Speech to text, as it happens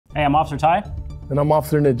Hey, I'm Officer Ty. And I'm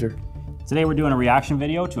Officer Nijjer. Today we're doing a reaction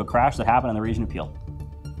video to a crash that happened in the region of Peel.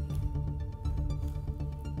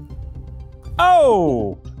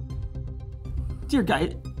 Oh! Dear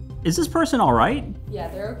guy, is this person all right? Yeah,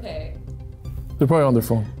 they're okay. They're probably on their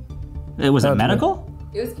phone. Was it medical?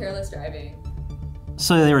 It was careless driving.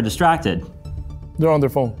 So they were distracted. They're on their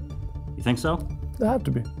phone. You think so? They have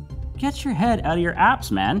to be. Get your head out of your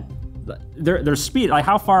apps, man. Their speed, like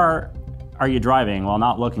how far are you driving while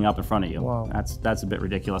not looking up in front of you? Wow. That's a bit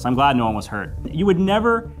ridiculous. I'm glad no one was hurt. You would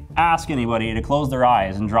never ask anybody to close their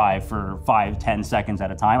eyes and drive for 5-10 seconds at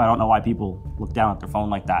a time. I don't know why people look down at their phone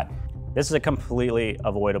like that. This is a completely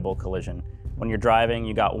avoidable collision. When you're driving,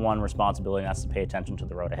 you got one responsibility, and that's to pay attention to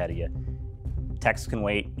the road ahead of you. Text can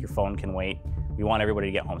wait, your phone can wait. We want everybody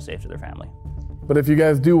to get home safe to their family. But if you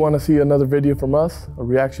guys do want to see another video from us, a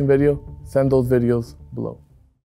reaction video, send those videos below.